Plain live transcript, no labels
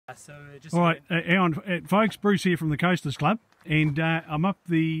So just All right, hang on, folks. Bruce here from the Coasters Club, and I'm up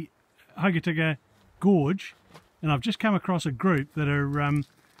the Hokitika Gorge, and I've just come across a group that are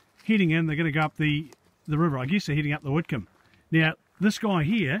heading in. They're going to go up the river. I guess they're heading up the Whitcombe. Now, this guy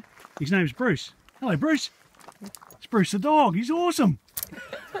here, his name's Bruce. Hello, Bruce. It's Bruce the dog. He's awesome.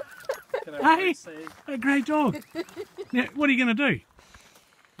 Hey, a great dog. Now, what are you going to do?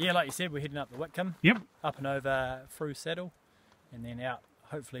 Yeah, like you said, we're heading up the Whitcombe. Yep. Up and over through Saddle, and then out,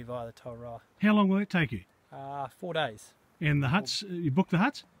 hopefully via the Tauranga. How long will it take you? 4 days. And the huts, you booked the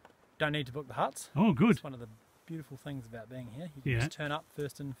huts? Don't need to book the huts. Oh, good. It's one of the beautiful things about being here. You can just turn up,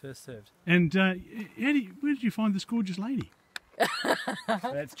 first in, first served. And where did you find this gorgeous lady?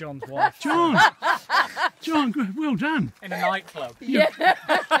 That's John's wife. John! John, good, well done. In a nightclub.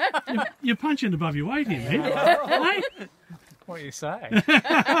 You're punching above your weight here, man. Hey? What are you saying?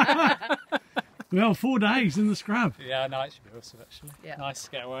 Well, 4 days in the scrub. Yeah, no, it should be awesome actually. Yeah. Nice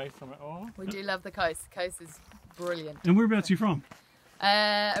to get away from it all. We do love the coast. The coast is brilliant. And whereabouts are you from?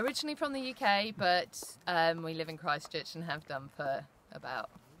 Originally from the UK, but we live in Christchurch and have done for about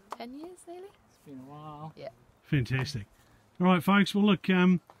 10 years nearly. It's been a while. Yeah. Fantastic. All right, folks. Well, look,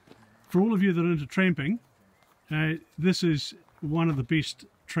 for all of you that are into tramping, this is one of the best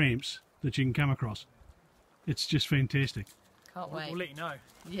tramps that you can come across. It's just fantastic. Can't wait. We'll let you know.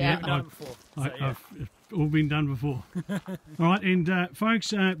 Yeah. We've done it before. So, yeah. I've all been done before. All right, and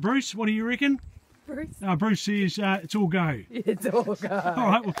folks, Bruce, what do you reckon? Bruce. Bruce says it's all go. It's all go.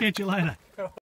 All right, we'll catch you later.